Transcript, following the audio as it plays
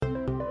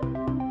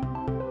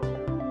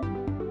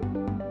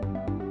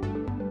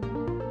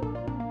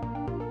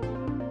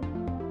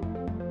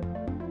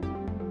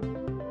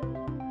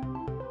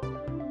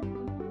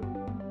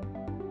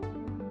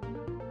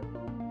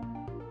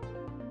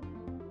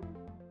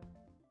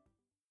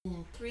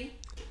3,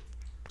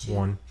 2.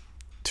 1,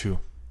 2,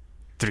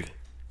 3.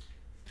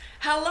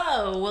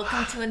 Hello,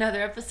 welcome to another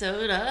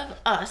episode of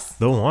Us,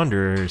 The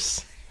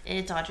Wanderers.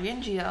 It's Audrey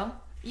and Gio.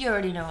 You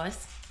already know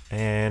us.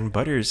 And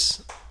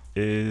Butters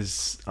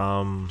is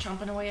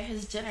Chomping away at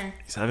his dinner.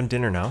 he's having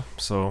dinner now.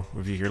 So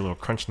if you hear little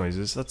crunch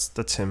noises,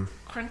 that's him.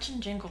 Crunch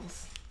and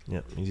jingles.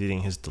 Yep, he's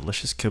eating his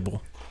delicious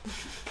kibble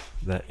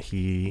that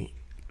he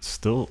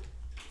still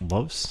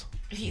loves.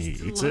 He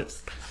still eats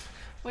loves. it.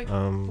 Wait,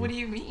 what do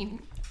you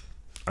mean?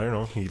 I don't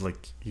know.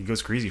 He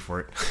goes crazy for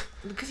it.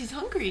 Because he's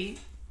hungry.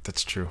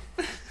 That's true.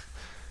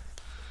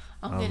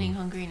 I'm getting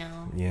hungry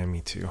now. Yeah, me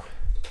too.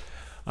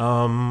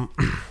 I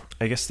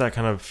guess that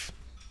kind of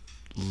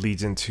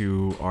leads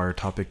into our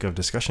topic of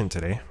discussion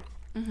today.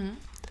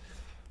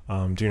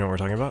 Mm-hmm. Do you know what we're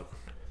talking about?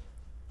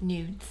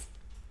 Nudes.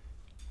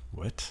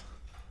 What?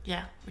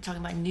 Yeah, we're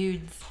talking about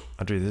nudes.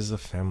 Audrey, this is a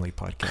family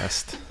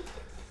podcast.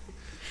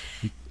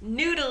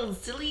 Noodles,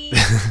 silly.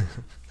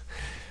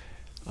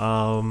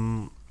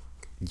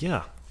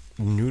 Yeah,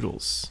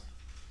 noodles.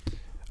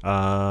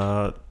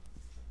 I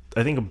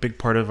think a big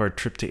part of our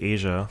trip to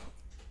Asia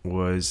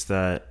was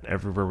that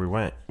everywhere we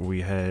went,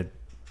 we had...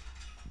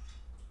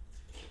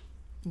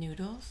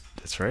 Noodles?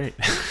 That's right.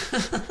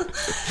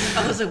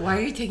 I was like, why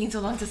are you taking so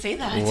long to say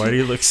that? Why do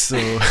you look so...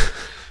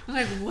 I'm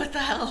like, what the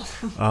hell?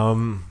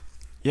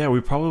 Yeah,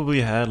 we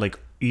probably had like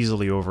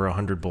easily over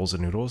 100 bowls of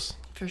noodles.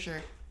 For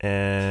sure.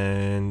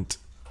 And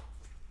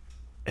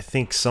I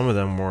think some of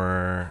them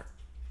were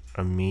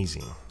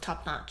amazing.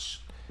 Top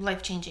notch.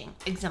 Life-changing.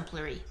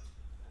 Exemplary.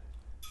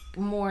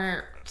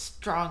 More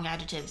strong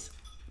adjectives.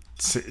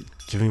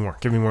 Give me more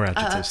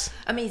adjectives.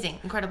 Amazing.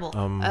 Incredible.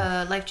 No,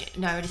 I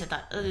already said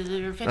that.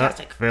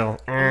 Fantastic. Fail.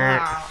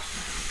 Wow.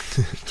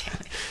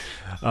 Damn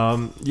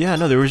it. Yeah,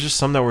 no, there was just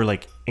some that were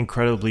like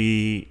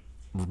incredibly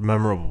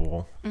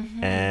memorable,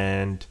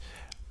 and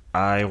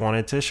I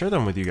wanted to share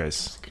them with you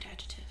guys. That's a good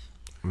adjective.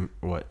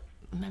 What?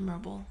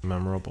 Memorable.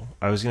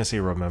 I was gonna say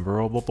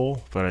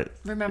rememberable, but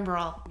Remember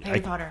all.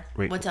 Harry Potter.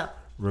 wait. What's up?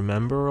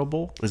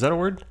 Rememberable? Is that a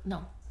word?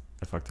 No.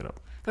 I fucked it up.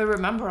 But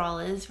remember all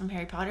is from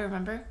Harry Potter,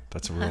 remember?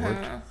 That's a real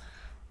word?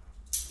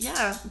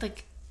 Yeah,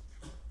 like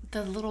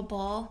the little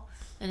ball,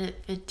 and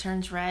it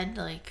turns red,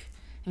 like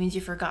it means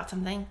you forgot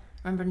something.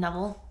 Remember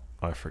Neville?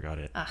 Oh, I forgot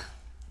it.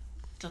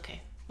 It's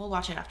okay. We'll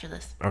watch it after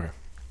this. Okay.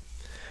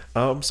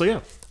 So yeah,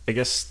 I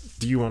guess,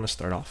 do you want to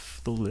start off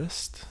the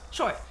list?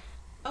 Sure.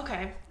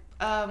 Okay.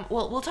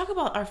 Well, we'll talk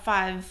about our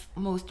 5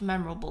 most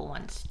memorable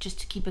ones,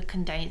 just to keep it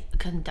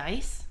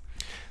concise.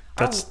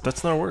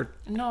 That's not a word.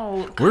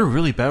 No. We're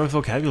really bad with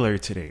vocabulary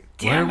today.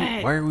 Damn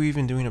it. Why are we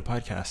even doing a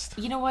podcast?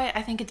 You know what?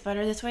 I think it's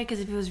better this way, because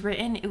if it was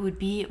written, it would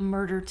be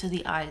murder to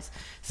the eyes.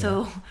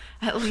 So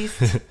at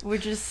least we're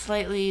just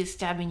slightly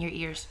stabbing your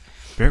ears.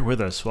 Bear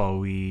with us while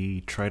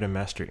we try to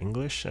master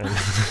English and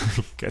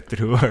get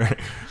through our...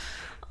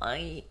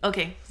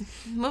 Okay,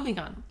 moving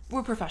on.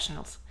 We're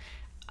professionals.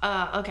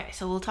 Okay,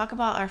 so we'll talk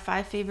about our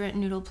 5 favorite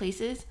noodle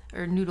places,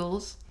 or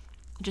noodles,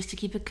 just to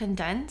keep it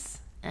condensed.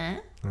 I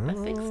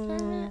fixed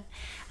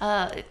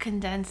that.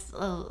 Condensed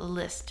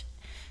list.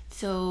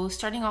 So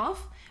starting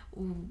off,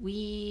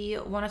 we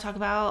want to talk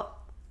about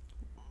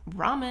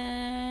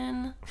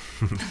ramen.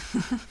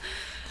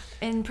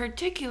 In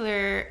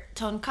particular,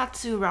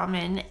 tonkatsu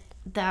ramen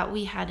that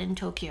we had in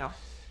Tokyo.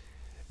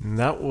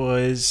 That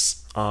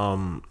was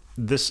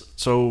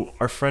so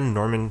our friend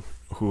Norman,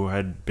 who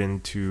had been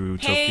to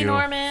Tokyo. Hey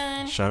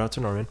Norman! Shout out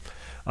to Norman,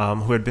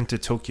 who had been to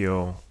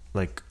Tokyo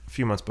like a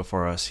few months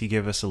before us. He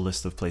gave us a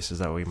list of places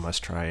that we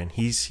must try, and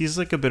he's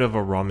like a bit of a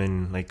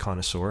ramen like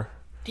connoisseur.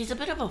 He's a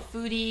bit of a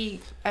foodie,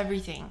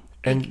 everything.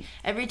 And like,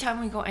 every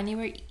time we go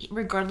anywhere,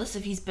 regardless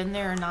if he's been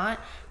there or not,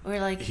 we're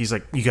like... He's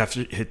like, you have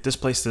to hit this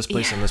place,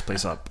 and this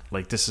place up.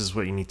 Like, this is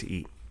what you need to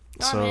eat.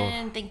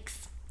 Norman,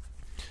 thanks.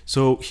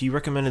 So he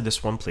recommended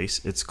this one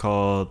place. It's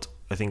called,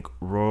 I think,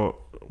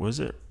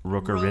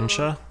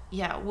 Rokurinsha?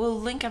 Yeah, we'll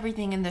link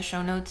everything in the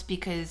show notes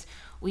because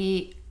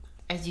we,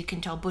 as you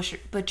can tell,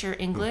 butcher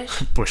English.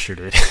 Butchered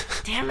it.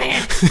 Damn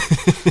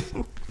it!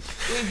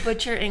 We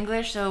butcher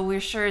English, so we're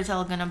sure as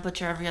hell gonna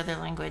butcher every other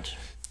language.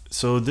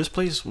 So this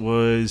place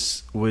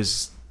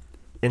was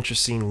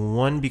interesting,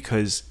 one,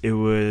 because it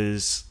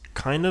was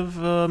kind of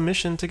a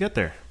mission to get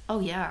there. Oh,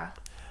 yeah.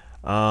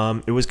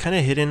 It was kind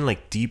of hidden,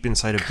 like deep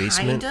inside a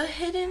basement. Kinda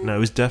hidden? No, it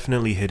was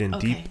definitely hidden,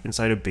 okay. Deep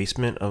inside a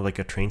basement of like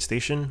a train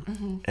station.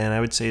 Mm-hmm. And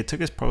I would say it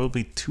took us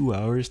probably 2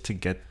 hours to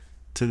get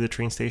to the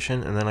train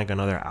station, and then like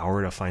another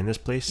hour to find this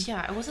place.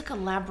 Yeah, it was like a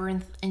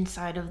labyrinth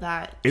inside of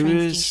that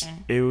train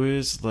station. It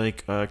was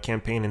like a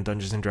campaign in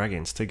Dungeons and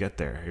Dragons to get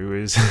there. It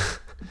was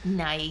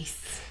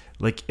nice.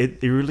 Like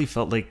it really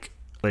felt like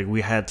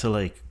we had to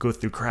like go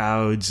through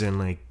crowds and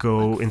like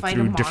go in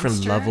through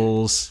different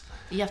levels.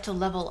 You have to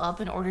level up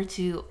in order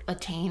to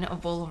attain a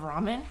bowl of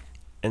ramen.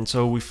 And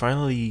so we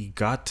finally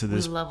got to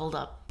this leveled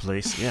up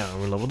place. Yeah,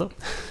 we leveled up.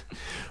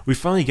 We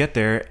finally get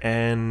there,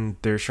 and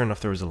sure enough,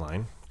 there was a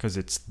line because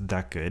it's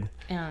that good.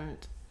 And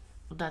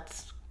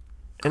that's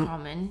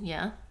common,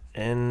 yeah.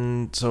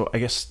 And so I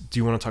guess, do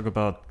you want to talk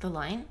about the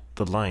line?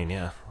 The line,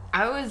 yeah.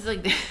 I was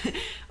like,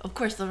 of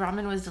course, the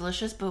ramen was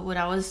delicious, but what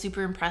I was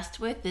super impressed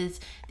with is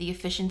the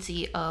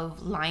efficiency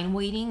of line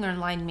waiting or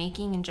line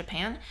making in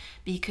Japan,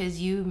 because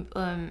you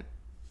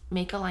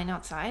make a line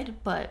outside,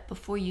 but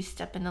before you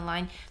step in the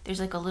line,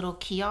 there's like a little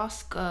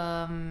kiosk,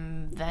 like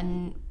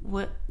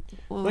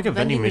a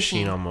vending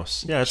machine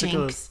almost. Yeah, it's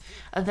Jinx,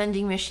 like a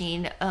vending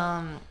machine.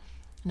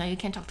 No, you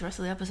can't talk the rest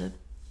of the episode.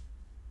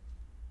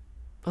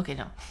 Okay,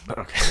 no.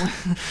 Okay.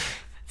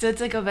 So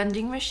it's like a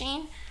vending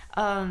machine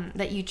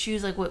that you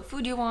choose like what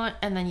food you want,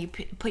 and then you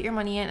put your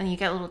money in, and you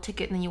get a little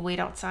ticket, and then you wait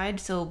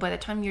outside. So by the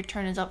time your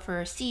turn is up for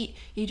a seat,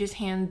 you just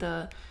hand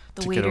the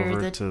waiter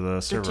over to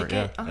the server,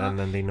 ticket, and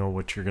then they know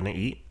what you're gonna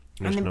eat.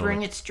 And then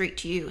bring it straight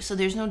to you. So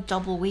there's no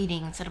double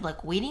waiting, instead of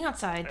like waiting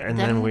outside. And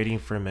then waiting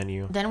for a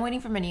menu. Then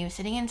waiting for menu,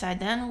 sitting inside,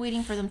 then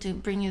waiting for them to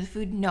bring you the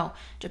food. No.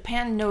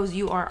 Japan knows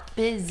you are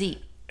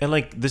busy. And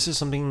like, this is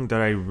something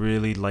that I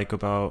really like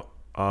about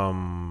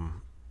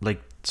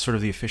like sort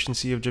of the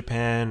efficiency of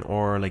Japan,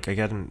 or like,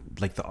 again,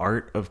 like the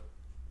art of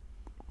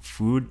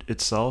food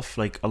itself.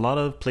 Like, a lot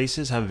of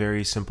places have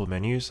very simple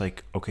menus.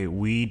 Like, okay,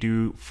 we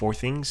do 4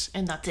 things.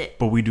 And that's it.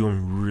 But we do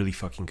them really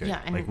fucking good.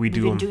 Yeah, and like, we've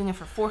been doing it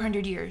for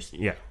 400 years.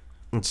 Yeah.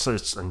 And so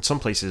it's in some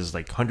places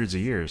like hundreds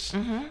of years,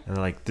 and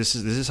like, this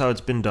is how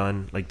it's been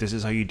done. Like, this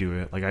is how you do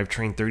it. Like, I've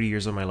trained 30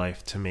 years of my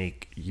life to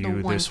make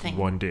you this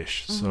one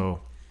dish.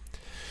 So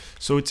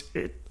it's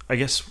I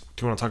guess, do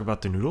you want to talk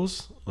about the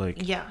noodles?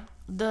 Like, yeah,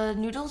 the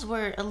noodles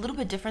were a little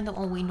bit different than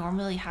what we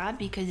normally had,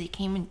 because it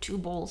came in 2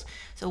 bowls.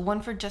 So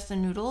one for just the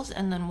noodles,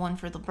 and then one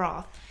for the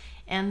broth.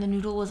 And the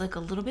noodle was like a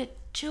little bit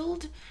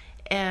chilled,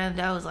 and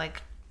I was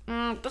like,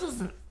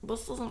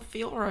 this doesn't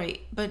feel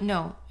right. But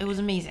no, it was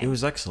amazing. It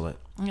was excellent.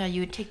 Yeah,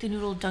 you would take the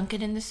noodle, dunk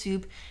it in the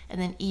soup,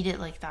 and then eat it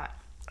like that.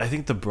 I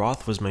think the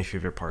broth was my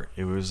favorite part.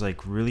 It was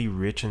like really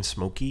rich and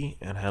smoky,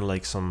 and had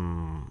like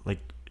some like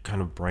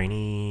kind of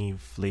briny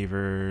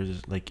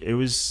flavors. Like, it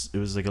was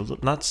like a little,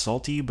 not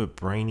salty, but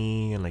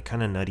briny and like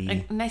kind of nutty.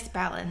 Like, nice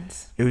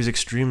balance. It was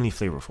extremely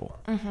flavorful.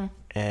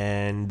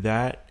 And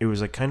that, it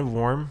was like kind of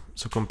warm,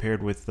 so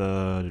compared with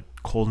the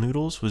cold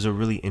noodles, was a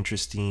really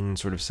interesting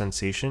sort of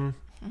sensation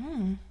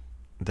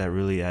that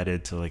really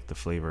added to like the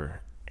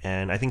flavor.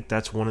 And I think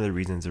that's one of the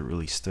reasons it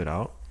really stood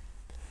out.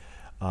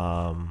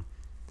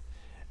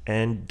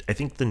 And I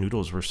think the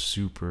noodles were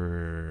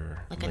super,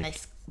 like a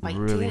nice bite,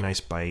 really nice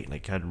bite,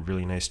 like had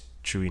really nice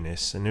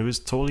chewiness, and it was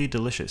totally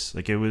delicious.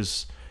 Like, it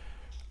was,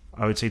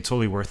 I would say,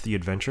 totally worth the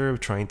adventure of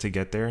trying to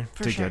get there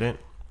get it.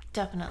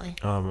 Definitely.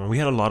 We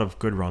had a lot of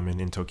good ramen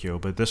in Tokyo,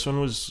 but this one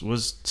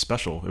was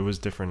special. It was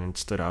different and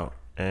stood out,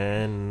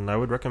 and I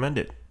would recommend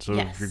it. So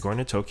if you're going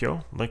to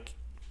Tokyo, like,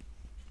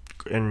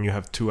 and you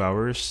have 2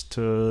 hours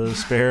to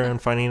spare on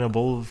finding a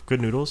bowl of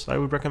good noodles, I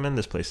would recommend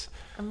this place.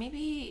 Or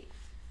maybe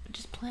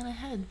just plan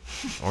ahead.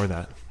 Or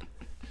that.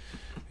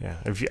 Yeah.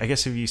 I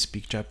guess if you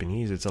speak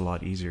Japanese, it's a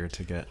lot easier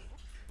to get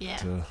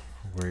to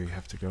where you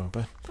have to go.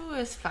 But it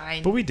was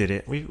fine. But we did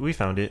it. We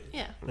found it.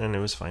 Yeah. And it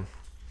was fine.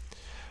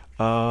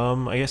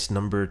 I guess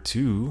number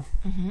 2.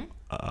 Do you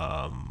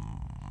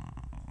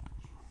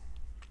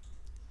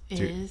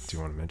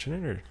want to mention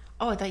it, or?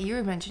 Oh, I thought you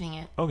were mentioning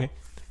it. Okay.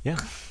 Yeah.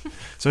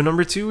 So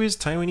number 2 is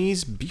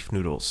Taiwanese Beef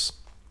Noodles.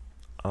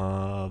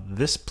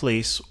 This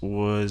place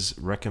was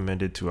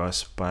recommended to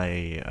us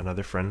by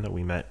another friend that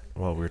we met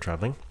while we were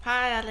traveling.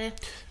 Hi, Ale.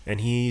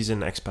 And he's an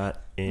expat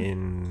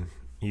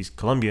he's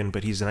Colombian,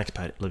 but he's an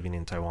expat living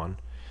in Taiwan.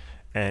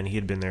 And he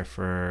had been there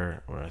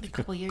for, I think,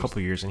 a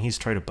couple years. And he's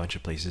tried a bunch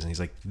of places. And he's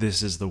like,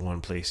 this is the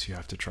one place you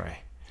have to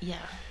try.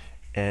 Yeah.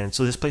 And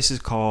so this place is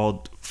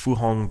called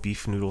Fuhong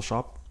Beef Noodle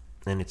Shop.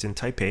 And it's in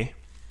Taipei.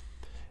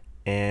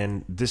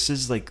 And this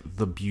is like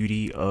the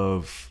beauty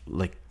of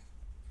like,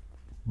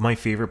 my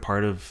favorite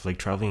part of like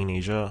traveling in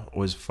Asia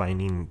was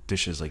finding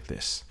dishes like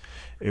this.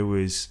 It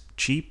was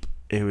cheap,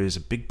 it was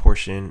a big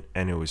portion,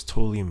 and it was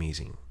totally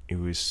amazing. It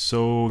was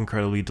so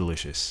incredibly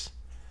delicious.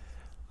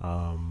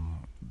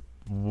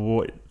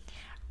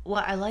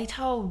 Well, I liked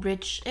how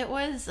rich it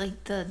was.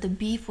 Like the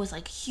beef was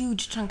like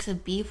huge chunks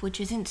of beef,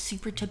 which isn't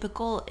super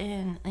typical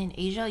in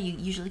Asia. You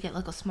usually get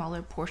like a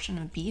smaller portion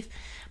of beef,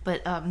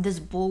 but this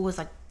bowl was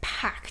like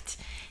packed,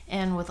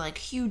 and with like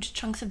huge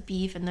chunks of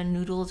beef, and the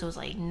noodles, it was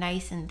like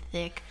nice and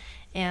thick,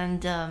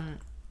 and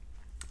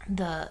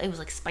it was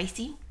like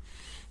spicy,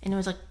 and it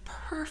was like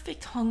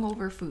perfect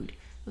hungover food.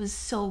 It was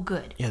so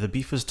good. Yeah, the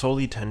beef was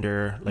totally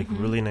tender, like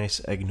really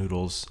nice egg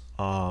noodles.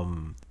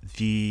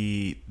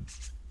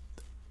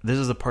 This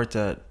is the part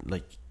that,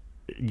 like,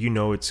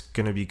 it's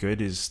gonna be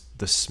good, is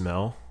the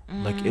smell.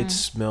 Like, it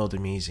smelled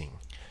amazing.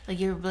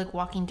 Like, you're like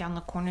walking down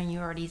the corner and you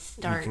already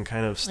start. You can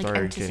kind of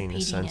start getting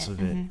a sense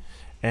of it.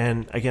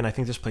 And again, I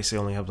think this place, they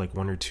only have like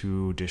 1 or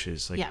 2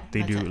 dishes. Like,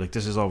 they do, like,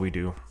 this is all we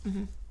do.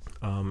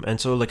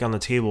 And so, like, on the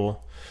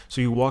table,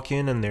 so you walk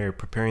in and they're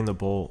preparing the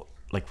bowl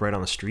like right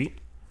on the street.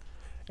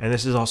 And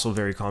this is also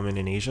very common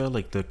in Asia.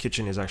 Like, the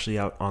kitchen is actually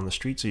out on the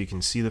street, so you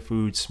can see the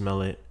food,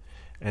 smell it,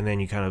 and then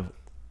you kind of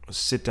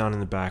sit down in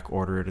the back,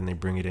 order it, and they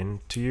bring it in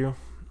to you.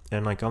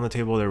 And like on the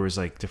table there was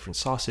like different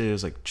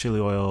sauces, like chili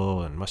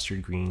oil and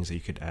mustard greens that you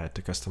could add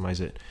to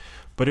customize it.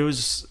 But it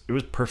was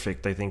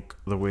perfect, I think,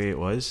 the way it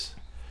was.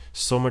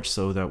 So much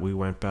so that we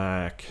went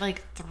back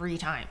like 3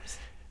 times.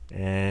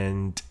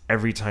 And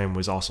every time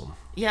was awesome.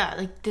 Yeah,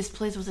 like this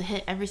place was a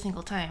hit every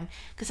single time.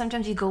 Because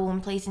sometimes you go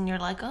one place and you're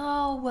like,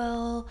 oh,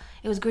 well,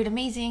 it was great,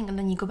 amazing. And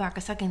then you go back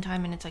a second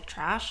time and it's like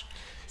trash.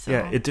 So,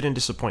 yeah, it didn't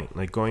disappoint.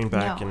 Like going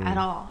back at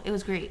all. It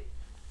was great.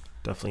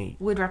 Definitely.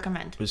 Would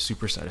recommend. It was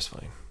super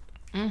satisfying.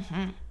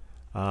 Mm-hmm.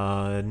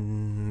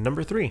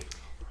 Number 3.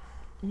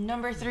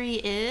 Number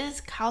 3 is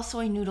Khao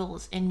Soi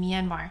Noodles in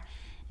Myanmar.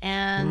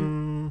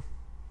 And...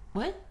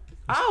 What?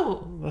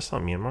 That's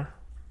not Myanmar.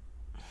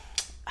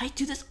 I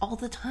do this all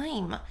the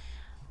time.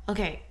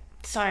 Okay,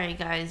 sorry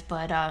guys,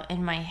 but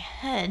in my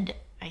head,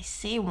 I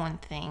say one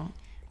thing,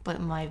 but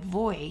in my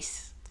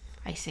voice,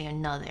 I say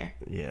another.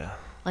 Yeah.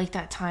 Like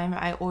that time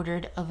I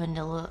ordered a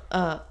vanilla...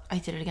 I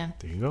did it again.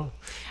 There you go.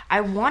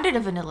 I wanted a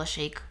vanilla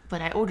shake,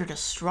 but I ordered a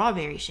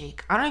strawberry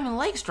shake. I don't even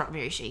like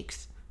strawberry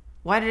shakes.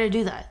 Why did I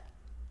do that?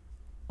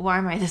 Why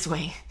am I this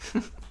way?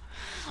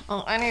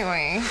 Well,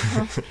 anyway,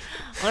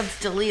 let's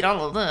delete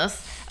all of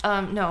this.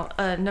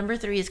 Number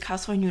 3 is Khao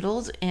Soi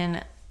Noodles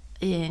in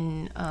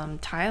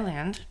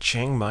Thailand.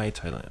 Chiang Mai,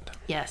 Thailand.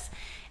 Yes.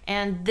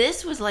 And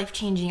this was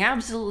life-changing,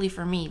 absolutely,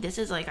 for me. This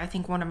is, like, I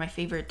think one of my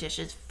favorite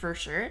dishes for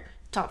sure.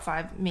 Top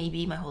 5,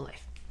 maybe my whole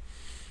life.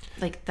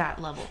 Like,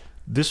 that level.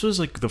 This was,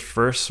 like, the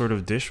first sort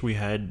of dish we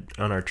had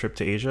on our trip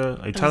to Asia.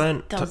 Like,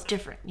 That was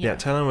different. Yeah,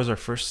 Thailand was our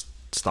first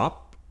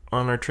stop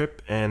on our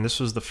trip, and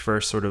this was the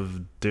first sort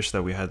of dish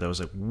that we had that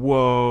was like,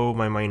 whoa,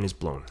 my mind is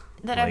blown.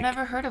 That I've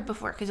never heard of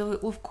before, because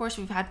of course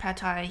we've had Pad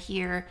Thai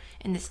here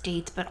in the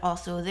States, but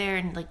also there,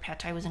 and like Pad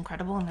Thai was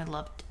incredible, and I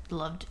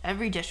loved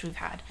every dish we've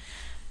had.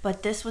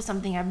 But this was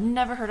something I've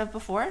never heard of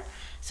before,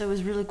 so it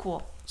was really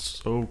cool.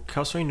 So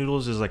Khao Soi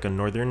Noodles is like a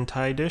northern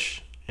Thai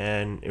dish,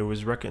 and it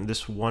was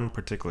this one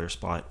particular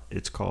spot.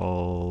 It's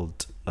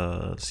called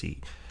Khao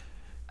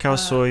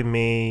Soi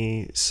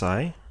Mae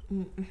Sai.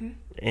 Mm-hmm.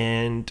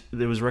 And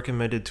it was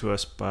recommended to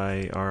us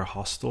by our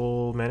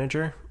hostel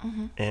manager.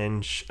 Mm-hmm.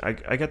 And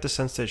I got the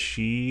sense that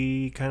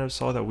she kind of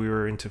saw that we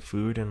were into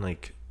food and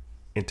like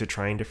into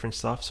trying different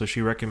stuff, so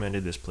she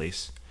recommended this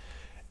place.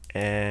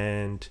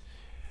 And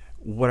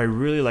what I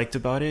really liked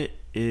about it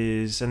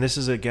is, and this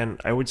is again,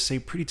 I would say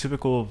pretty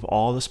typical of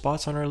all the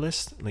spots on our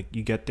list, like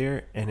you get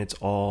there and it's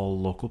all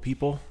local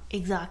people.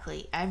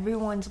 Exactly.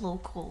 Everyone's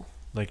local.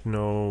 Like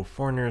no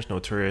foreigners, no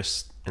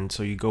tourists. And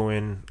so you go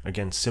in,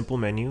 again, simple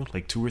menu,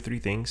 like 2 or 3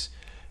 things,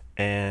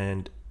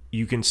 and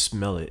you can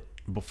smell it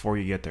before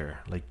you get there.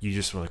 Like you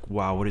just were like,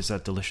 wow, what is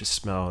that delicious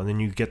smell? And then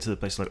you get to the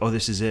place like, oh,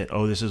 this is it.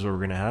 Oh, this is what we're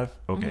going to have.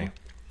 Okay.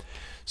 Mm-hmm.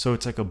 So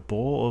it's like a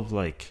bowl of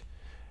like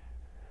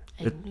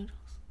egg noodles.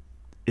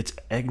 It's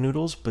egg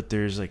noodles, but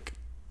there's like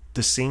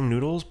the same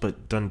noodles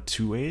but done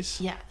 2 ways.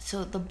 Yeah,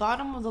 so the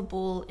bottom of the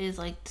bowl is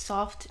like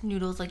soft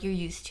noodles like you're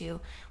used to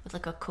with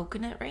like a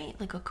coconut, right?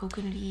 Like a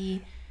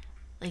coconutty...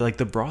 Like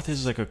the broth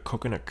is like a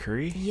coconut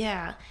curry?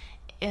 Yeah,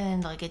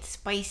 and like it's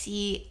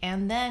spicy,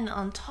 and then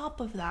on top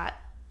of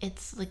that,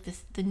 it's like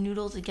the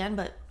noodles again,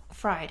 but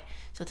fried.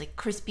 So it's like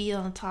crispy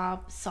on the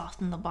top,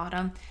 soft on the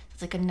bottom.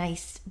 It's like a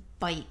nice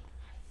bite.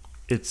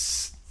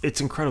 It's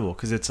incredible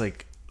because it's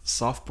like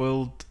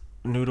soft-boiled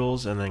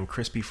noodles and then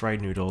crispy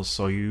fried noodles,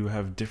 so you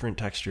have different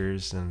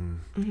textures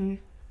and... Mm-hmm.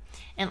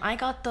 And I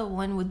got the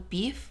one with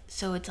beef,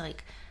 so it's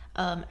like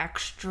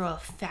extra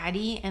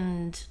fatty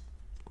and...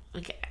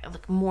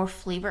 like more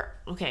flavor.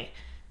 Okay,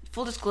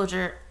 full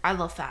disclosure, I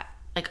love fat.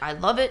 Like I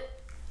love it.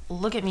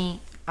 Look at me,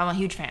 I'm a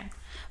huge fan.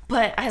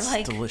 But it's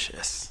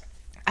delicious.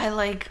 I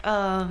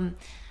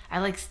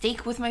like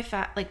steak with my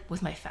fat. Like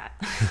with my fat.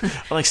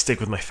 I like steak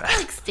with my fat. I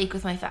like steak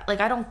with my fat.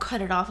 Like I don't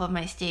cut it off of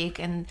my steak,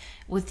 and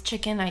with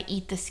chicken I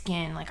eat the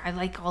skin. Like I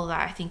like all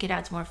that. I think it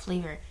adds more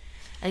flavor.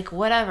 Like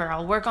whatever,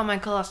 I'll work on my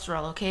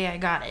cholesterol. Okay, I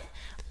got it.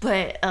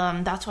 But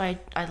that's why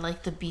I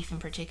like the beef in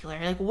particular.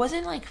 Like, it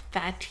wasn't like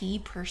fatty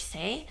per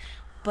se,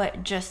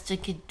 but just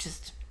it could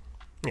just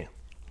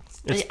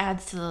it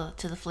adds to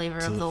the flavor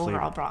of the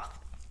overall broth.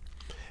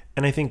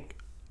 And I think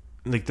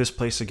like this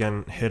place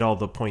again hit all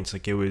the points.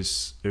 Like it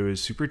was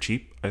super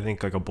cheap. I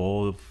think like a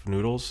bowl of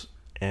noodles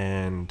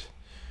and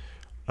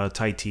a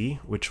Thai tea,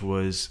 which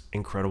was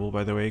incredible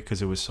by the way,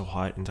 because it was so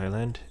hot in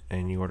Thailand,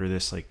 and you order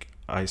this like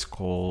ice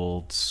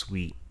cold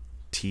sweet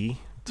tea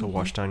to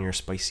wash down your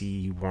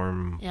spicy,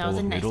 warm bowl of noodles. Yeah, it was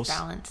a nice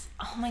balance.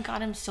 Oh my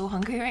god, I'm so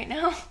hungry right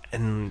now.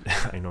 And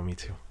I know, me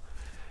too.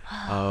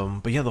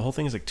 But yeah, the whole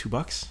thing is like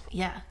 $2.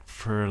 Yeah.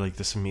 For like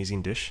this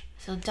amazing dish.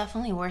 So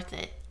definitely worth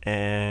it.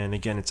 And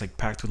again, it's like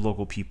packed with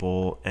local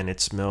people, and it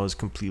smells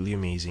completely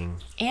amazing.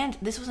 And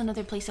this was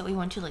another place that we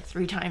went to like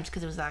 3 times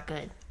because it was that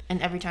good,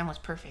 and every time was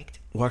perfect.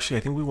 Well, actually, I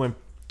think we went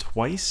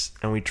twice,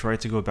 and we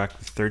tried to go back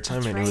the 3rd time.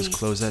 That's and right. It was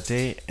closed that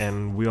day,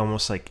 and we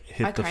almost like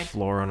hit the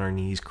floor on our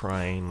knees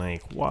crying,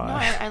 like, why?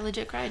 No, I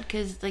legit cried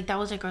because like that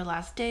was like our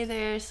last day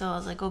there, so I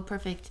was like, oh,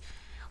 perfect,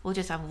 we'll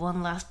just have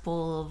one last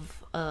bowl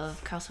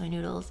of Khao Soi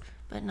noodles.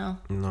 But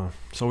no,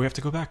 so we have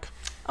to go back.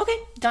 Okay,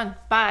 done.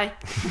 Bye.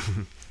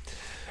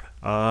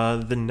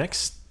 The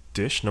next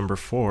dish, number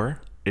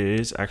 4,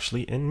 is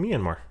actually in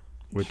Myanmar,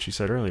 which you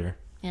said earlier.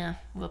 Yeah,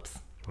 whoops.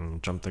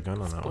 Jumped the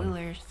gun on that one.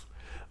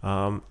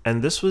 Spoilers.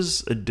 And this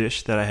was a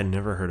dish that I had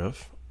never heard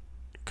of,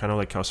 kind of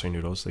like Khao Soi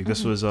noodles. Like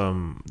this was a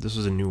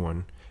new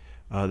one.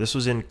 This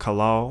was in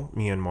Kalaw,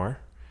 Myanmar,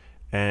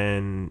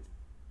 and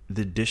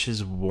the dish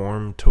is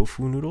warm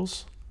tofu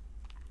noodles.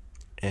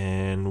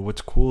 And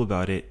what's cool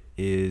about it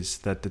is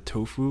that the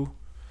tofu,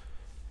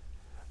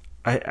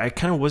 I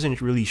kind of wasn't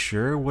really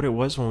sure what it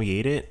was when we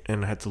ate it,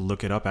 and I had to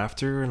look it up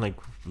after and like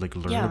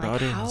learn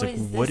about it. I was like,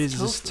 what is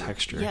this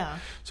texture? Yeah.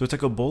 So it's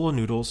like a bowl of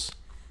noodles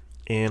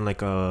and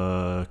like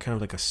a kind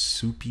of like a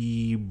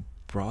soupy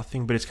broth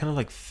thing, but it's kind of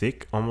like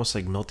thick, almost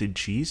like melted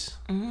cheese.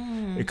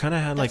 It kind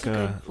of had like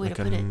a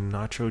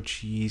nacho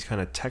cheese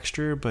kind of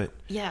texture, but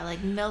yeah, like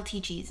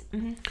melty cheese.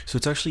 So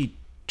it's actually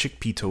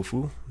chickpea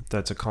tofu.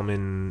 That's a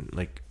common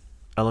like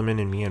element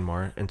in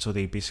Myanmar, and so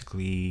they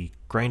basically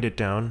grind it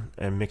down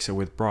and mix it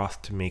with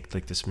broth to make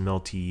like this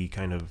melty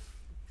kind of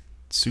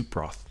soup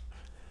broth.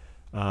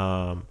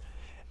 And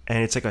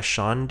it's like a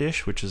shan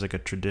dish, which is like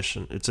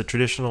it's a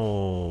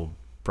traditional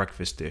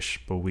breakfast dish,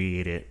 but we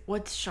ate it.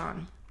 What's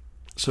shan?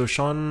 So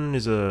Shan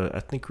is a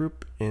ethnic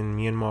group in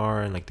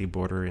Myanmar, and like they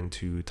border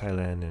into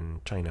Thailand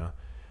and China.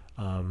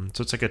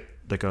 So it's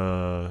like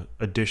a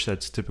dish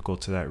that's typical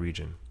to that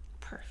region.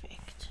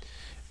 Perfect.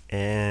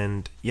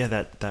 And yeah,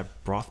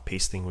 that broth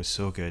pasting was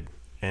so good.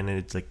 And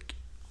it's like,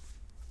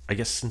 I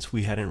guess since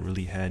we hadn't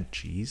really had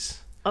cheese.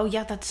 Oh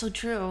yeah, that's so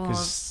true.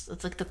 It's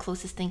like the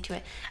closest thing to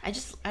it. I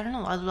don't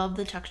know. I love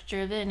the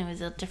texture of it, and it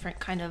was a different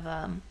kind of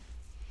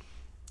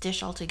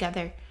dish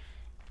altogether.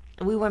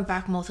 We went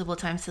back multiple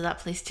times to that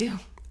place too.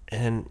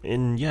 And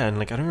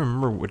like I don't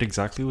remember what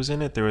exactly was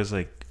in it. There was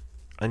like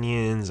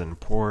onions and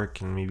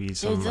pork and maybe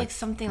some like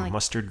something like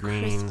mustard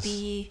greens,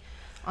 crispy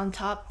on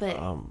top, but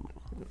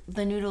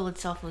the noodle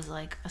itself was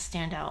like a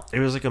standout. It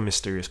was like a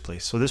mysterious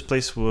place. So this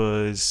place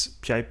was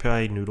Pyae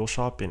Pyae Noodle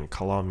Shop in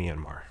Kalaw,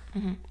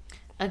 Myanmar.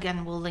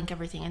 Again, we'll link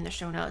everything in the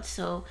show notes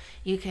so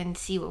you can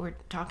see what we're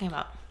talking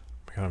about. Oh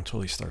my God, I'm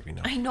totally starving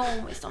now. I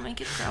know, my stomach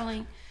is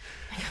growling.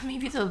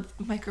 Maybe the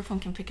microphone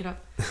can pick it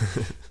up.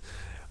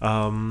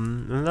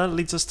 And that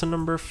leads us to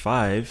number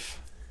 5.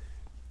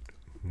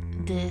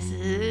 This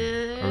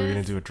is... Are we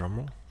going to do a drum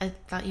roll? I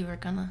thought you were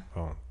gonna.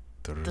 Oh.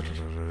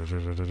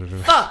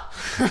 Pho!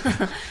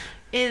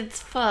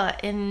 It's pho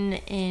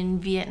in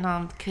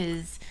Vietnam,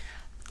 because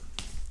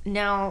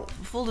now,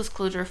 full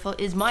disclosure, pho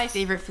is my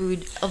favorite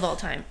food of all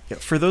time. Yeah,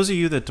 for those of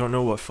you that don't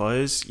know what pho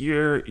is,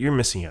 you're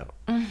missing out.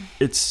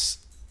 It's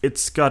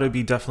got to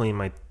be definitely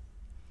my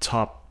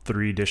top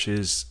 3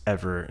 dishes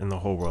ever in the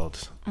whole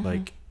world.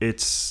 Like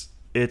it's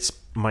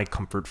my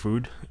comfort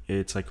food.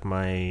 It's like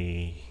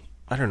I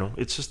don't know,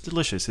 it's just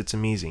delicious. It's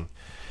amazing.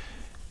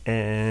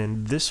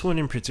 And this one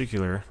in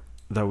particular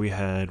that we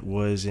had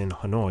was in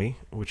Hanoi,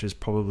 which is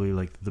probably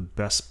like the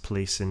best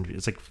place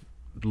it's like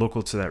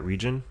local to that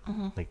region,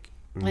 like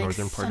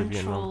northern part of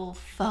Vietnam.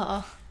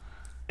 Pho.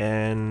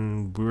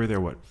 And we were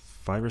there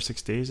 5 or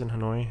 6 days in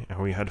Hanoi, and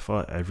we had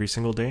pho every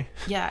single day.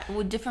 Yeah,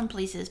 with different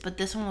places, but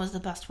this one was the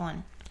best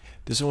one.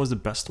 This one was the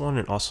best one,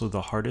 and also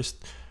the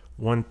hardest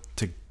one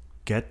to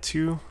get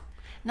to.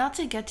 Not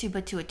to get to,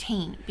 but to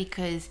attain,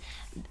 because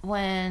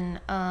when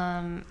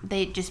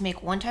they just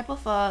make one type of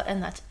pho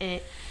and that's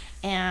it,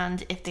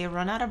 and if they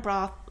run out of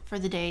broth for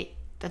the day,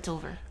 that's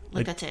over.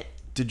 Like that's it.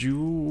 Did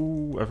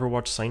you ever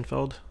watch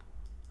Seinfeld?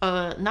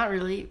 Not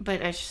really,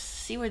 but I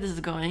see where this is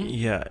going.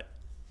 Yeah.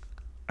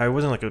 I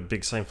wasn't like a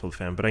big Seinfeld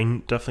fan, but I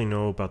definitely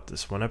know about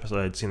this one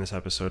episode. I'd seen this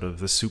episode of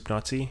the Soup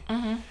Nazi.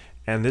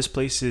 And this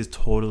place is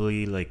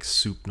totally like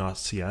Soup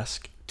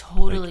Nazi-esque.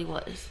 Totally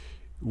like, was.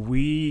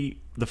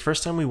 The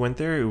first time we went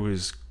there, there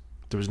was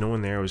no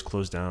one there. It was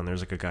closed down. There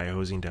was like a guy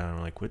hosing down.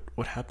 We're like,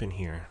 what happened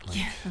here? Like,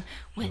 yeah,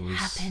 what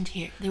happened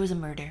here? There was a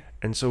murder.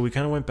 And so we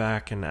kind of went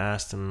back and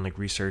asked and like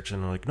researched,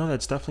 and we're like, no,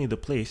 that's definitely the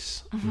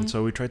place. And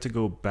so we tried to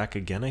go back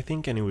again, I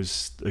think, and it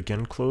was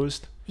again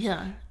closed.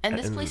 Yeah, and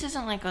this place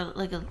isn't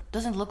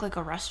doesn't look like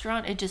a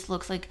restaurant. It just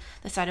looks like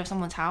the side of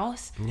someone's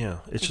house. Yeah,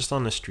 it's just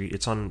on the street.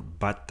 It's on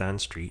Bat Dan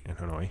Street in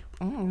Hanoi.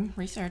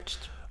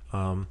 Researched.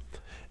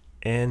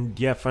 And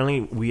yeah,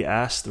 finally we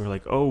asked. We're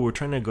like, oh, we're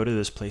trying to go to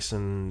this place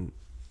and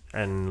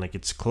like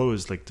it's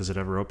closed. Like, does it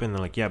ever open?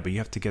 They're like, yeah, but you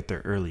have to get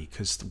there early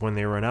because when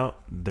they run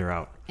out, they're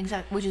out.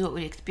 Exactly, which is what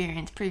we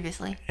experienced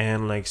previously.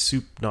 And like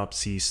Soup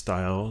Nazi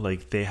style,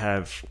 like they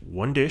have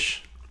one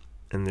dish.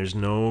 And there's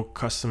no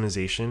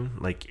customization.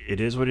 Like,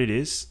 it is what it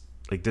is.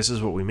 Like, this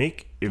is what we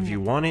make. If you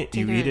want it,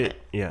 you eat it.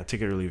 Yeah,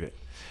 take it or leave it.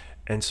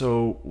 And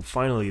so,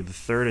 finally, the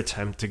third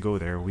attempt to go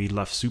there, we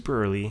left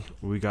super early.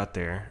 We got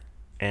there,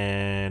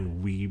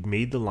 and we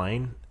made the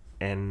line.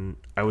 And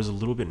I was a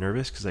little bit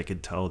nervous because I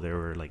could tell they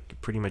were,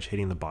 like, pretty much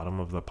hitting the bottom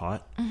of the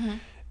pot.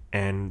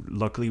 And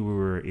luckily, we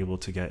were able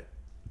to get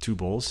 2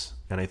 bowls.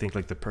 And I think,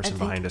 like, the person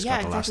behind us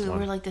got the last one. We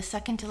were, like, the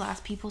second to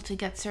last people to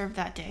get served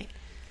that day.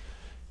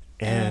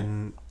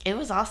 And it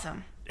was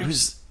awesome. It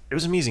was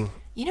amazing.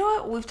 You know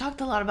what? We've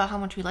talked a lot about how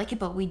much we like it,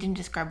 but we didn't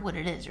describe what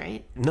it is,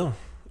 right? No.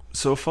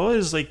 So pho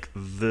is like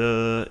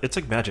it's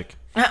like magic.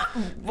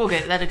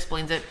 Okay, that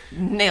explains it.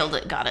 Nailed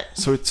it. Got it.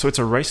 So it's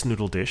a rice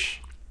noodle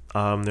dish.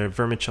 They're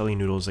vermicelli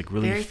noodles, like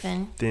really Very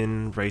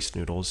thin rice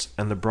noodles,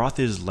 and the broth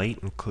is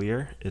light and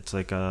clear. It's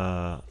like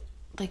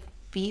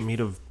beef, made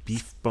of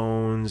beef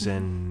bones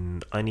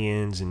and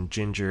onions and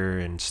ginger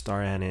and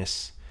star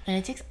anise. and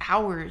it takes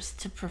hours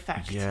to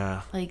perfect.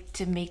 Yeah. Like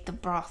to make the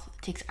broth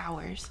takes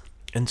hours.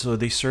 And so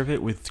they serve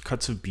it with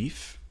cuts of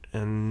beef.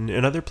 And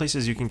in other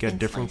places you can get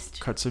different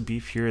sliced. cuts of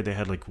beef. Here they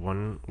had like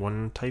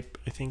one type,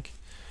 I think.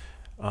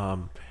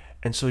 And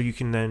so you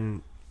can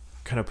then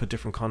kind of put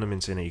different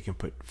condiments in it. You can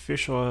put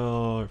fish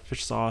oil or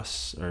fish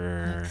sauce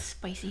or Like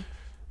spicy.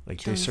 like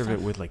chili they serve stuff.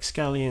 it with like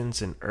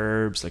scallions and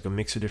herbs, like a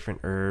mix of different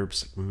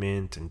herbs, like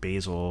mint and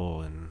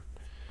basil and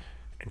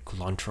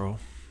culantro.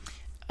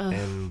 Ugh.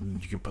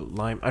 And you can put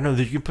lime. I know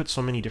that you can put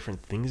so many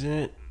different things in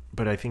it,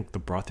 but I think the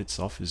broth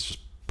itself is just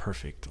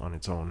perfect on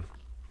its own.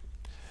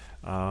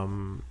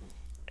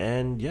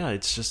 And yeah,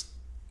 it's just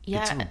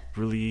it's a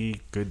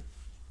really good,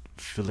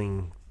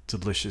 filling,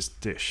 delicious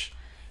dish.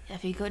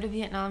 If you go to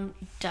Vietnam,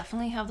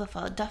 definitely have the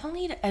pho.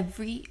 Definitely eat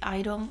every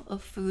item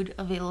of food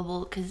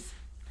available because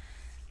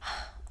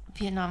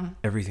Vietnam.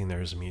 Everything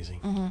there is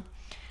amazing.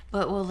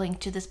 But we'll link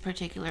to this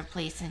particular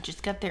place and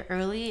just get there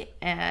early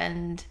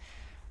and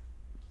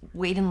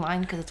wait in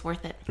line because it's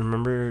worth it.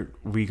 Remember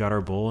we got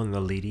our bowl and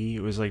the lady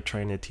was like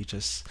trying to teach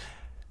us.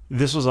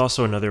 This was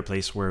also another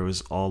place where it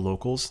was all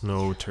locals,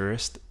 no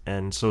tourists,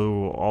 and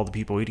so all the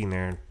people eating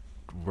there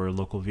were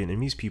local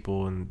Vietnamese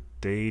people, and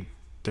they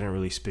didn't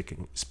really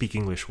speak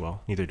English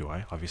well. Neither do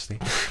I, obviously.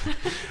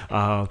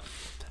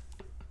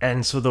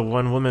 And so the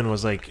one woman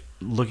was like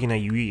looking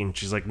at you eat, and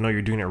she's like, "No,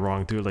 you're doing it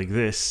wrong. Do it like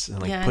this,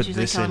 and like put she's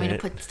this like telling in me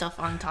it." to put stuff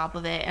on top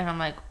of it, and I'm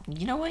like,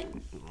 you know what?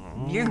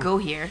 You go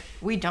here.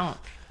 We don't.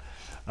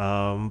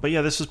 But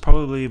yeah, this is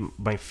probably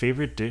my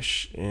favorite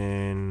dish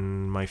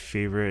in my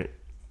favorite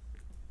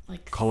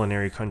Like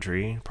culinary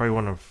country. Probably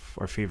one of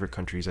our favorite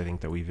countries, I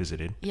think, that we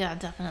visited. yeah,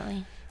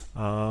 definitely.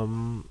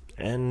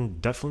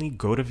 And definitely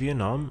go to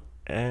Vietnam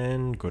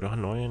and go to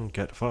Hanoi and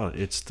get pho.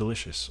 It's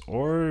delicious.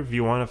 Or if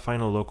you want to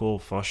find a local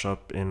pho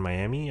shop in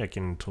Miami, I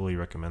can totally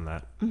recommend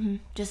that.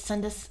 Just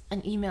send us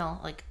an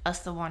email, like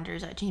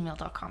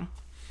usthewanderers@gmail.com.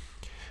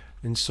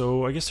 And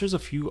so I guess there's a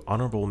few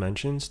honorable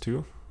mentions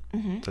too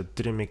that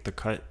didn't make the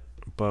cut,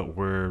 but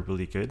were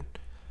really good.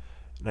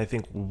 And I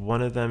think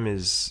one of them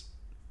is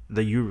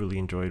that you really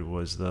enjoyed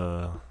was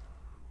the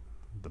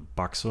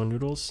bakso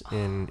noodles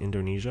in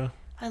Indonesia.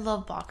 I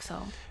love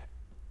bakso.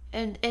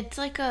 And it's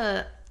like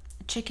a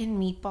chicken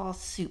meatball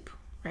soup,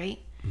 right?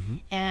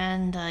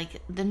 And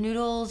like the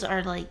noodles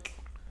are like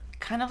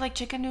kind of like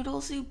chicken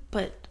noodle soup,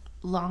 but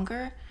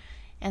longer.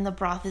 And the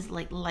broth is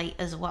like light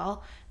as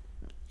well.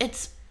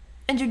 It's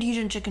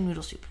Indonesian chicken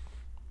noodle soup,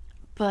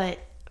 but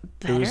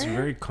better. It was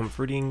very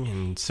comforting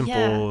and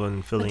simple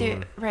and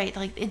filling. Right,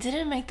 like it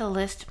didn't make the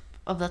list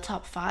of the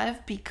top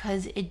 5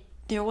 because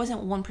there wasn't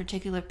one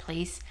particular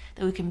place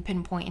that we can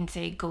pinpoint and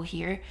say go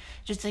here.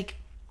 Just like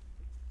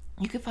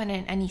you could find it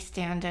in any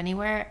stand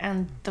anywhere,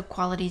 and the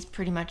quality is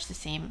pretty much the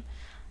same.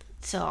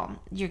 So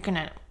you're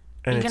gonna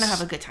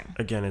have a good time.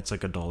 Again, it's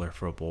like $1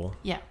 for a bowl.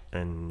 Yeah.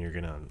 And you're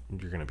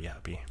gonna be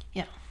happy.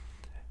 Yeah.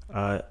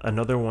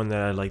 Another one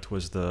that I liked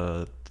was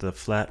the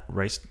flat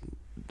rice.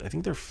 I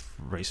think they're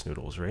rice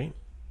noodles, right?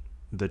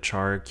 The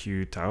char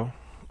Q Tao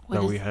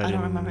that we had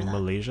in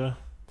Malaysia.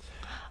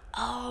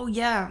 Oh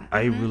yeah.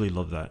 I really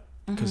love that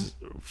because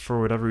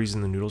for whatever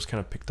reason the noodles kind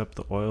of picked up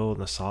the oil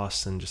and the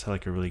sauce and just had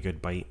like a really good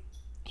bite.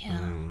 Yeah,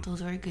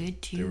 those are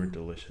good too. They were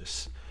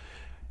delicious.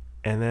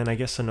 And then I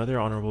guess another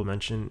honorable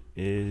mention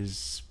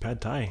is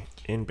Pad Thai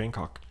in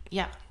Bangkok.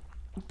 Yeah.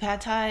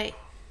 Pad Thai,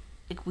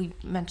 like we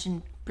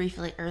mentioned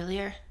briefly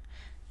earlier,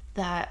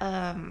 that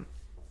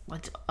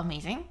what's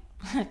amazing.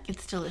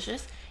 It's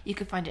delicious. You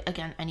could find it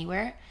again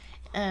anywhere,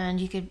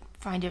 and you could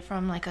find it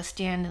from like a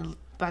stand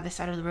by the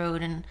side of the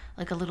road and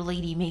like a little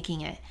lady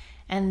making it,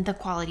 and the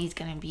quality is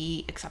gonna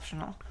be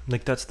exceptional.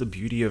 Like that's the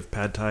beauty of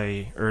Pad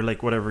Thai or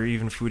like whatever,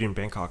 even food in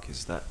Bangkok,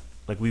 is that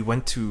like we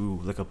went to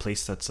like a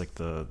place that's like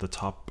the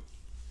top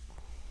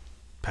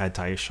Pad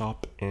Thai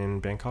shop in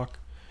Bangkok,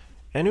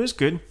 and it was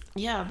good.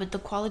 Yeah, but the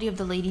quality of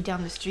the lady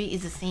down the street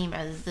is the same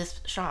as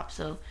this shop,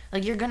 so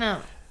like you're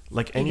gonna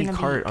like any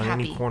cart on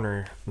any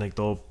corner, like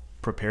they'll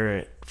prepare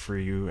it for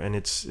you, and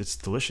it's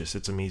delicious.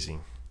 It's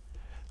amazing.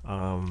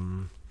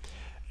 And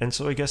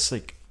so I guess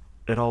like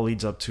it all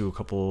leads up to a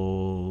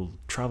couple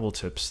travel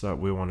tips that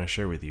we want to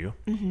share with you.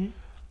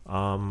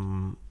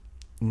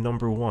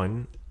 Number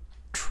 1,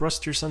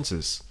 trust your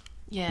senses.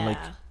 Yeah. Like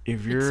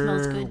if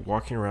you're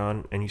walking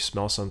around and you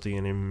smell something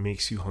and it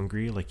makes you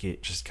hungry, like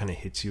it just kind of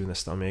hits you in the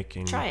stomach,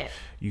 and try it.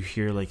 You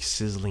hear like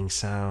sizzling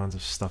sounds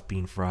of stuff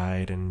being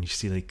fried, and you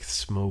see like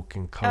smoke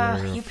and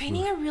color. You're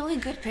painting a really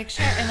good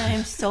picture, and I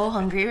am so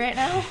hungry right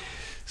now.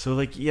 So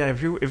like yeah,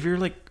 if you're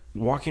like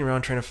walking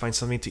around trying to find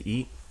something to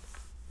eat,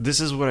 this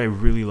is what I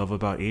really love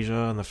about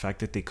Asia, and the fact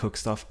that they cook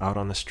stuff out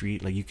on the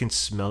street. Like you can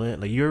smell it.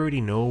 Like you already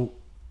know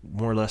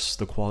more or less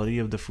the quality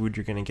of the food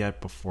you're gonna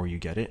get before you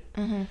get it.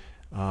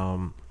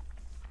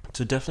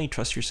 So definitely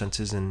trust your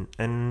senses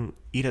and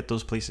eat at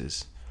those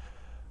places.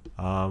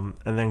 And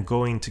then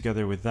going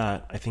together with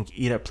that, I think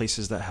eat at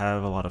places that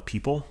have a lot of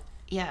people.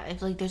 Yeah,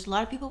 if like there's a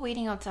lot of people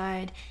waiting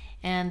outside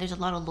and there's a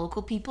lot of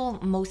local people,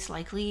 most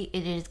likely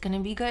it is going to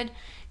be good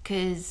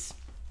because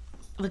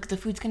like the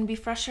food's going to be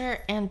fresher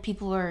and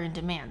people are in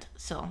demand.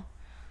 So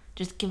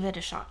just give it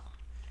a shot.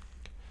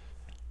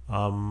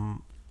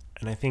 And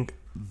I think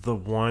the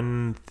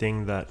one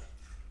thing that,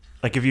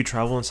 like, if you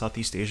travel in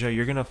Southeast Asia,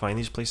 you're going to find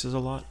these places a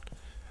lot.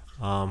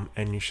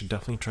 And you should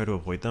definitely try to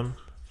avoid them.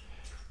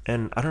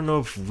 And I don't know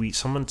if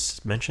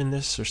someone's mentioned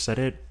this or said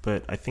it,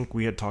 but I think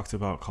we had talked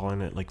about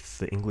calling it like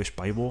the English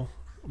Bible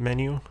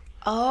menu.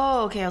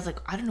 Oh, okay. I was like,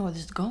 I don't know where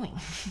this is going.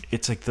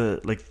 It's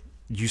like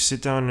you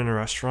sit down in a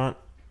restaurant,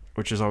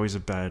 which is always a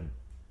bad,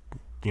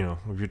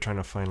 if you're trying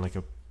to find like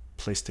a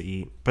place to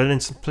eat. But in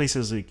some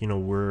places, like,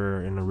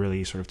 we're in a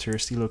really sort of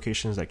touristy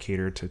locations that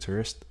cater to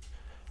tourists.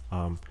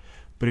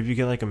 But if you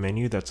get like a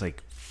menu that's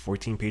like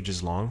 14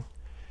 pages long,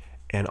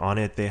 and on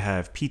it they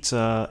have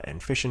pizza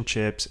and fish and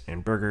chips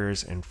and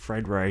burgers and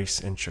fried rice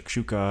and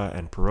shakshuka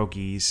and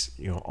pierogies,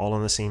 all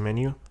on the same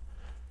menu.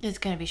 It's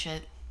gonna be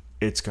shit.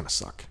 It's gonna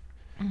suck.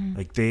 Mm-hmm.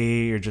 Like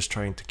they are just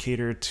trying to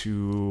cater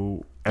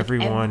to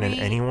everyone and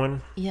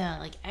anyone. Yeah,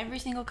 like every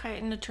single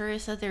kind of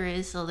tourist that there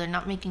is. So they're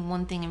not making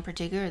one thing in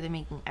particular. They're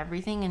making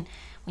everything. And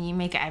when you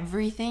make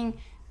everything,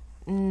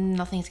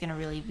 nothing's gonna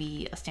really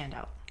be a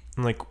standout.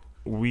 And like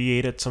we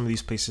ate at some of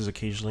these places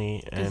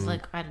occasionally, and it's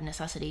like out of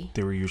necessity.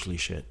 They were usually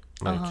shit.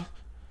 Like,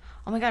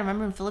 oh my god!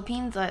 Remember in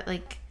Philippines,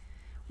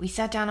 we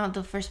sat down at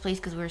the first place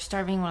because we were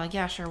starving. We're like,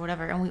 yeah, sure,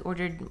 whatever, and we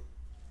ordered,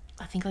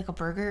 I think like a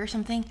burger or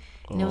something,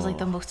 and it was like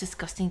the most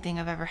disgusting thing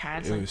I've ever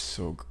had. It was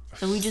so gross.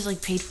 So we just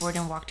like paid for it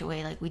and walked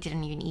away. Like we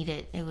didn't even eat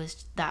it. It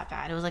was that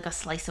bad. It was like a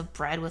slice of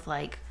bread with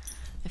like,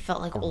 it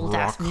felt like old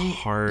ass meat.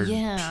 Hard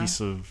piece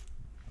of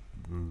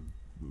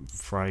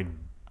fried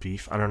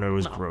beef. I don't know. It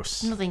was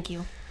gross. No, thank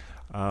you.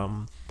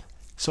 So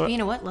but you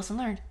know what? Lesson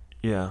learned.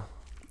 Yeah.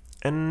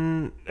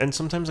 And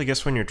sometimes I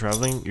guess when you're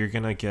traveling, you're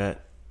going to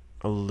get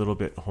a little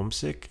bit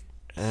homesick.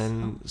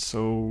 And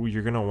so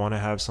you're going to want to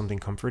have something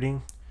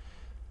comforting.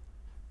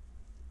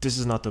 This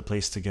is not the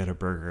place to get a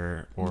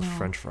burger or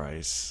French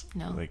fries.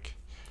 No. Like,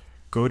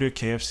 go to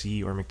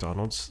KFC or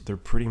McDonald's. They're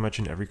pretty much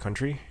in every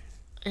country.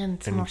 And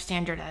it's more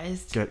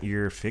standardized. Get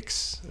your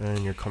fix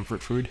and your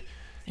comfort food.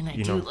 And I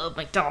do love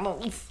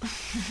McDonald's.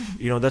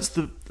 That's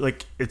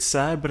it's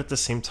sad, but at the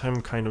same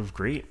time kind of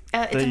great.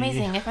 It's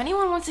amazing. If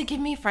anyone wants to give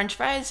me French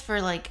fries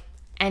for like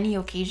any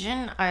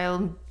occasion,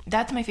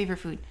 that's my favorite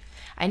food.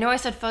 I know I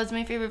said pho is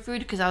my favorite food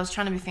because I was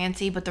trying to be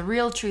fancy, but the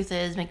real truth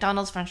is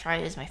McDonald's French fry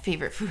is my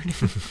favorite food.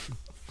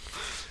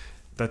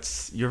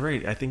 You're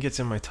right. I think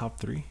it's in my top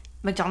 3.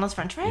 McDonald's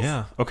French fries?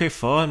 Yeah. Okay,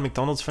 pho and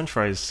McDonald's French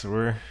fries.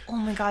 Oh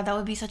my god, that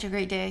would be such a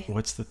great day.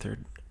 What's the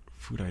third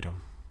food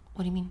item?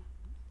 What do you mean?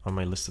 On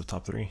my list of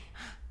top 3.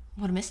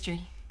 What a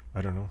mystery.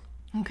 I don't know.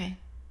 Okay.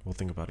 We'll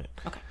think about it.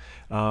 Okay.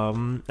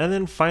 And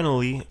then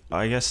finally,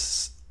 I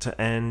guess to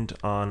end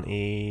on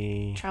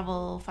a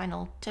travel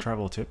tip.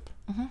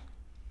 Mm-hmm.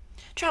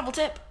 Travel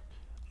tip.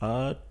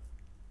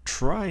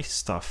 Try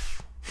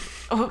stuff.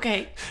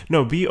 Okay.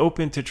 No, be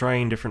open to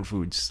trying different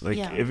foods. Like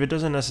if it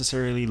doesn't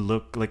necessarily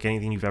look like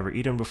anything you've ever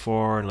eaten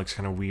before and looks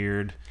kind of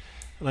weird,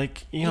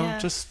 like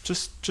just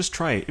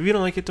try it. If you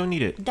don't like it, don't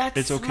eat it.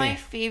 It's okay. My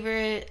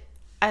favorite.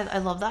 I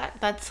love that.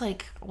 That's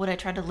like what I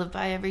try to live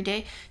by every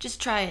day.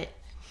 Just try it.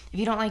 If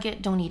you don't like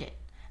it, don't eat it.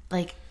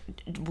 Like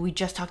we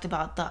just talked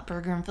about that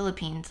burger in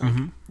Philippines.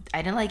 Like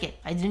I didn't like it.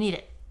 I didn't eat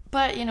it.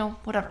 But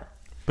whatever.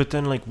 But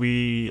then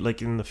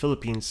in the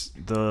Philippines,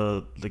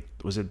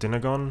 was it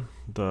Dinuguan?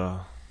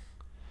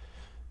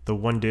 The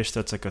one dish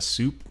that's like a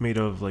soup made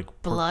of like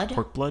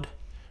pork blood.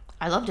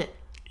 I loved it.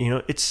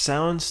 It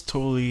sounds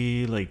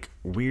totally like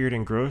weird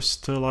and gross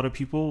to a lot of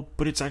people,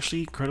 but it's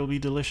actually incredibly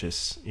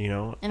delicious,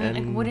 And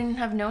I wouldn't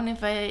have known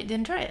if I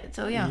didn't try it.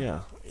 So yeah. Yeah.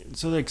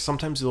 So like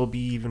sometimes there'll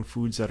be even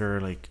foods that are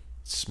like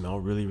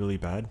smell really, really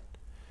bad.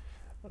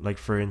 Like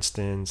for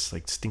instance,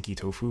 like stinky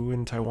tofu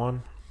in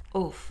Taiwan.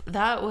 Oof,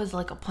 that was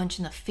like a punch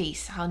in the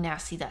face how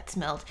nasty that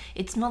smelled.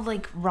 It smelled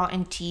like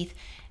rotten teeth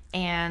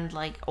and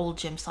like old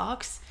gym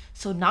socks.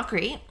 So not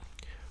great.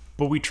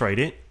 But we tried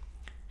it.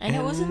 And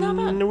it wasn't that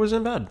bad. It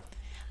wasn't bad.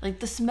 Like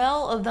the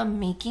smell of them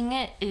making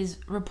it is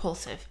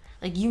repulsive.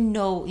 Like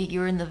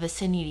you're in the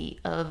vicinity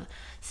of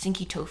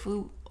stinky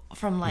tofu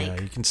from like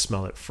you can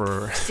smell it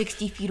for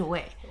 60 feet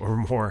away or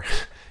more.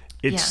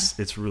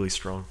 It's really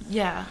strong.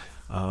 Yeah.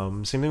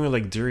 Same thing with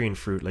like durian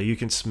fruit. Like you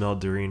can smell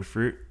durian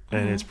fruit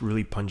and it's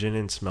really pungent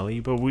and smelly.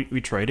 But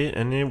we tried it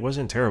and it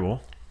wasn't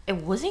terrible. It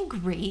wasn't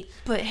great,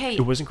 but hey,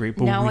 it wasn't great.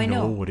 But now we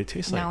know what it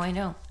tastes like. Now I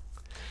know.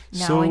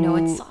 Now I know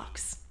it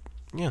sucks.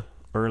 Yeah,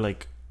 or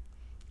like.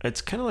 It's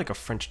kind of like a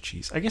French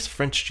cheese. I guess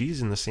French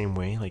cheese in the same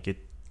way. Like it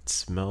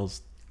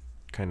smells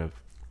kind of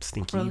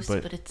stinky, gross,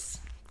 but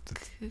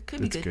it could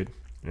be good.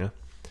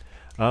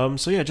 Yeah.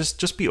 So yeah,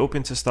 just be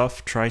open to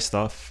stuff. Try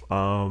stuff.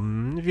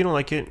 If you don't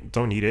like it,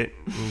 don't eat it.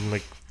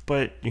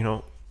 But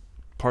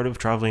part of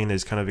traveling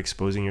is kind of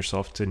exposing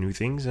yourself to new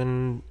things,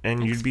 and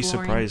you'd be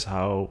surprised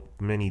how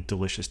many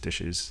delicious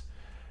dishes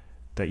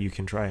that you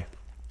can try.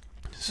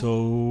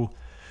 So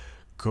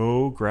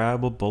go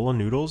grab a bowl of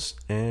noodles,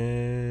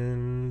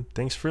 and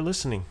thanks for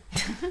listening.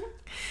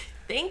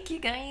 Thank you,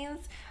 guys.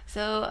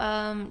 So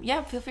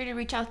yeah, feel free to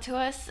reach out to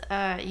us.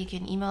 You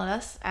can email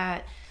us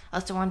at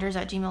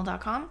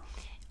usthewanderers@gmail.com,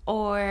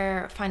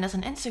 or find us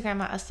on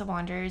Instagram at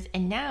usthewanderers.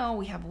 And now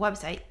we have a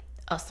website,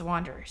 Us the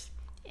Wanderers,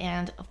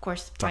 and of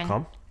course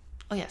 .com?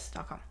 Oh yes,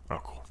 .com. Oh,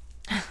 cool.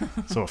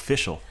 So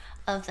official.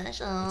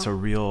 Official. It's a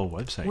real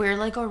website. We're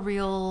like a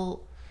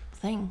real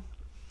thing.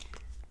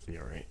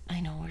 You're right.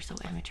 I know, we're so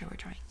amateur. We're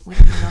trying. We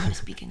don't even know how to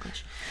speak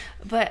English.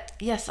 But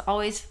yes,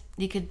 always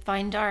you could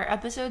find our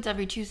episodes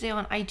every Tuesday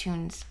on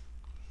iTunes.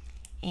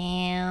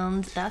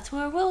 And that's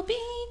where we'll be,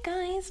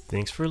 guys.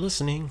 Thanks for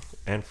listening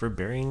and for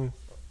bearing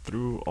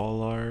through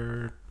all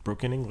our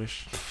broken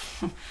English.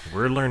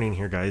 We're learning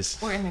here, guys.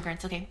 We're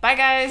immigrants. Okay, bye,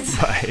 guys.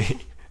 Bye.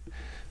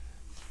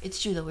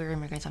 It's true that we're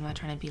immigrants. I'm not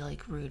trying to be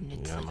like rude, and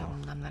it's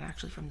I'm not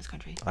actually from this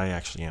country. I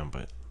actually am,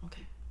 but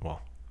okay.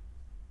 Well,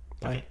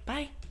 bye. Okay,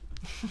 bye.